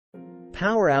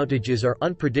Power outages are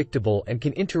unpredictable and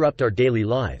can interrupt our daily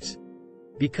lives.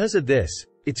 Because of this,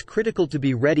 it's critical to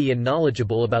be ready and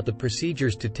knowledgeable about the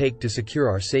procedures to take to secure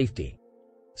our safety.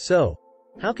 So,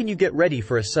 how can you get ready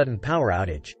for a sudden power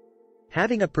outage?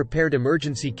 Having a prepared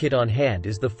emergency kit on hand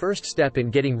is the first step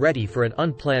in getting ready for an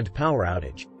unplanned power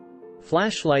outage.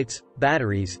 Flashlights,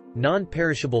 batteries,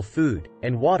 non-perishable food,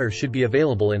 and water should be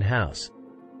available in-house.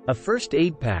 A first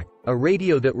aid pack, a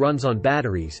radio that runs on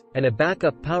batteries, and a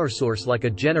backup power source like a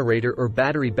generator or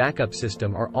battery backup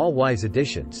system are all wise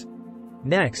additions.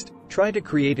 Next, try to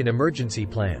create an emergency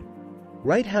plan.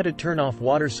 Write how to turn off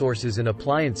water sources and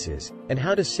appliances, and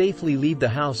how to safely leave the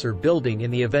house or building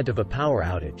in the event of a power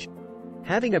outage.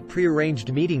 Having a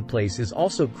pre-arranged meeting place is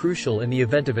also crucial in the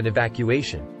event of an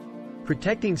evacuation.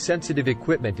 Protecting sensitive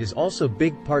equipment is also a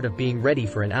big part of being ready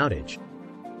for an outage.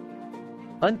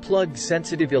 Unplug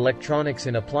sensitive electronics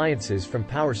and appliances from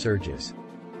power surges.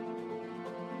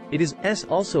 It is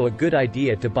also a good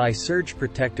idea to buy surge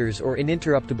protectors or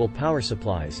uninterruptible power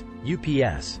supplies,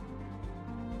 UPS.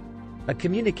 A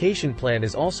communication plan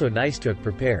is also nice to have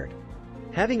prepared.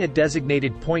 Having a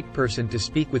designated point person to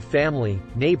speak with family,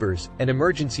 neighbors, and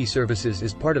emergency services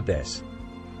is part of this.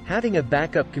 Having a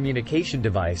backup communication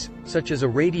device, such as a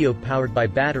radio powered by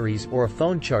batteries or a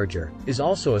phone charger, is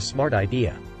also a smart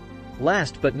idea.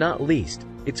 Last but not least,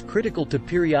 it's critical to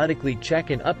periodically check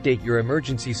and update your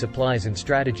emergency supplies and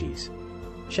strategies.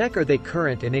 Check are they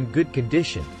current and in good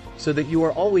condition, so that you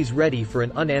are always ready for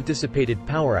an unanticipated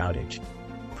power outage.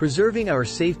 Preserving our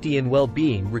safety and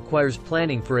well-being requires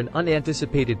planning for an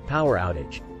unanticipated power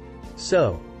outage.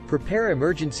 So, prepare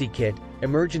emergency kit,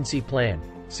 emergency plan,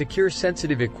 secure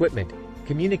sensitive equipment,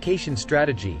 communication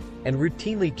strategy, and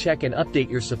routinely check and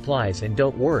update your supplies, and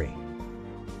don't worry.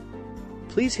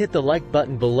 Please hit the like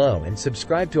button below and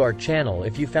subscribe to our channel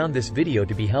if you found this video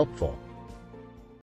to be helpful.